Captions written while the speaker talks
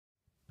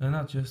În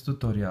acest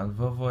tutorial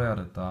vă voi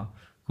arăta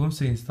cum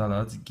să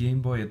instalați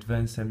Gameboy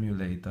Advance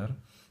Emulator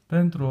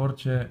pentru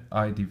orice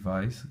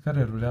iDevice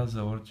care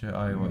rulează orice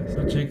iOS.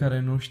 Pentru cei care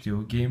nu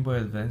știu, Gameboy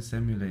Advance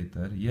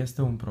Emulator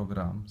este un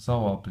program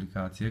sau o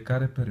aplicație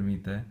care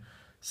permite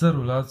să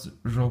rulați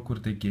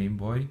jocuri de Game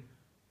Boy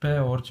pe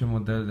orice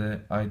model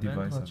de iDevice.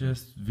 Pentru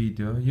acest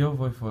video eu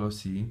voi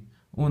folosi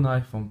un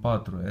iPhone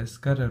 4S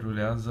care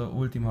rulează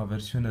ultima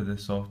versiune de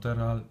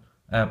software al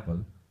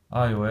Apple,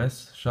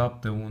 iOS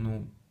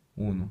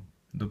 7.1.1,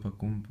 după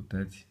cum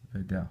puteți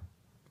vedea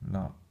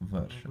la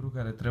vârf. Lucrul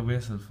care trebuie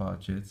să-l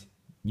faceți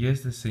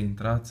este să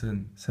intrați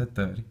în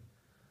setări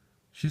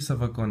și să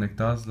vă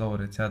conectați la o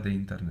rețea de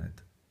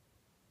internet.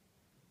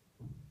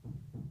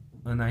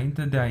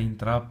 Înainte de a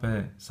intra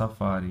pe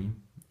Safari,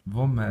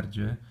 vom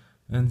merge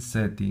în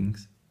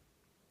Settings,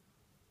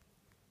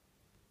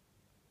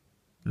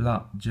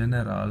 la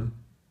General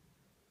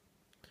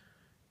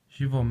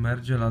și vom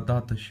merge la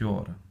dată și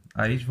oră.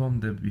 Aici vom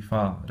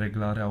debifa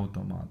reglarea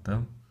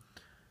automată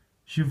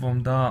și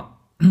vom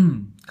da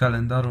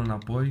calendarul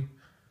înapoi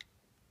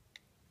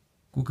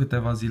cu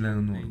câteva zile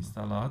în urmă.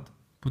 Instalat,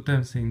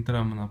 putem să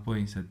intrăm înapoi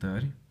în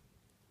setări,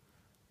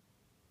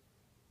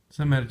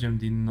 să mergem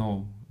din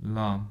nou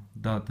la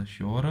dată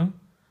și oră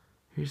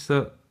și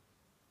să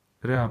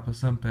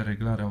reapăsăm pe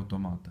reglare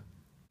automată.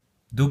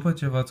 După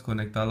ce v-ați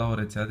conectat la o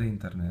rețea de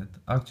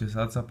internet,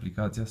 accesați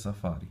aplicația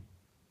Safari.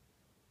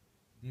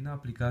 Din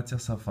aplicația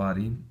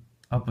Safari,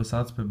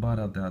 apăsați pe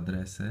bara de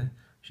adrese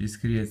și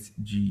scrieți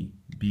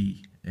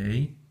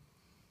GBA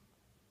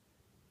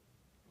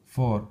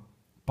for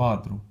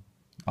 4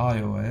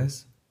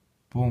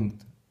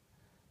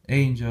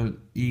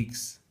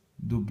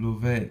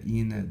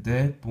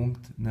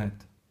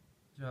 iOS.angelxwind.net.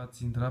 Ce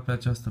ați intrat pe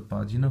această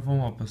pagină, vom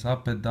apăsa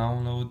pe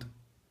Download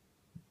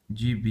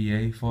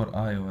GBA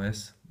for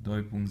iOS 2.0.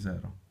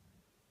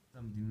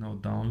 Dăm din nou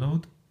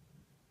Download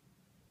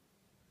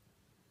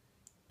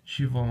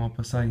și vom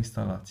apăsa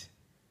Instalați.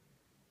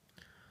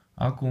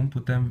 Acum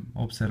putem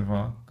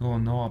observa că o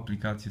nouă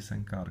aplicație se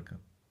încarcă.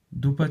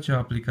 După ce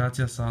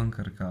aplicația s-a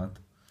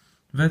încărcat,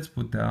 veți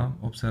putea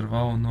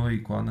observa o nouă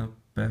icoană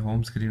pe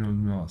home screen-ul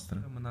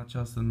dumneavoastră. În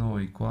această nouă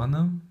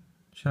icoană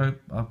și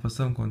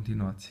apăsăm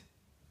Continuați.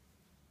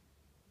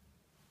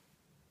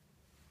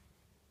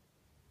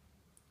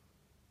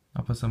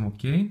 Apăsăm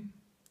OK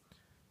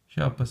și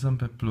apăsăm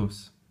pe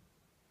plus.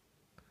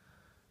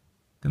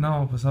 Când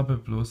am apăsat pe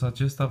plus,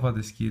 acesta va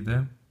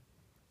deschide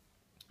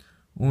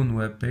un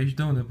webpage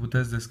de unde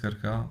puteți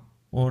descărca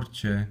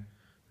orice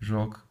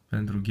joc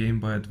pentru Game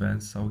Boy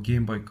Advance sau Game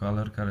Boy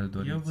Color care îl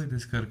doriți. Eu voi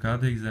descărca,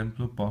 de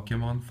exemplu,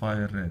 Pokémon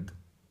Fire Red.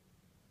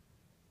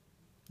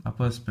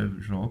 Apăs pe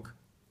joc,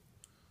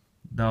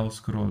 dau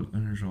scroll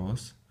în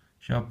jos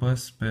și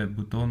apăs pe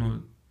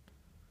butonul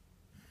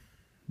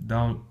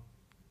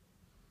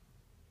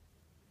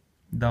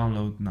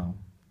Download Now.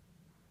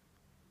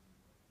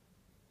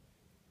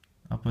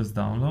 Apăs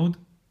Download,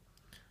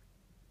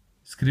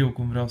 scriu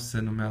cum vreau să se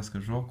numească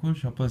jocul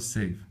și apăs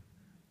Save.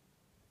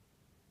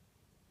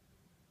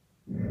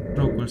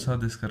 Jocul s-a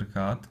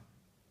descărcat,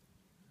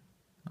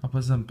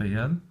 apăsăm pe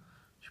el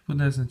și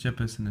putem să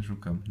începem să ne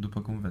jucăm.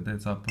 După cum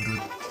vedeți, a apărut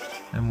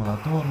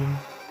emulatorul,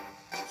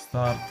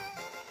 Start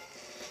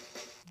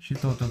și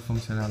totul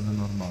funcționează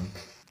normal.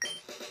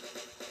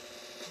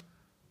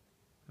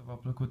 Dacă v-a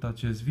plăcut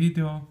acest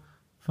video,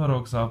 vă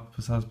rog să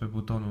apăsați pe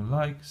butonul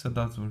like, să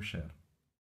dați un share.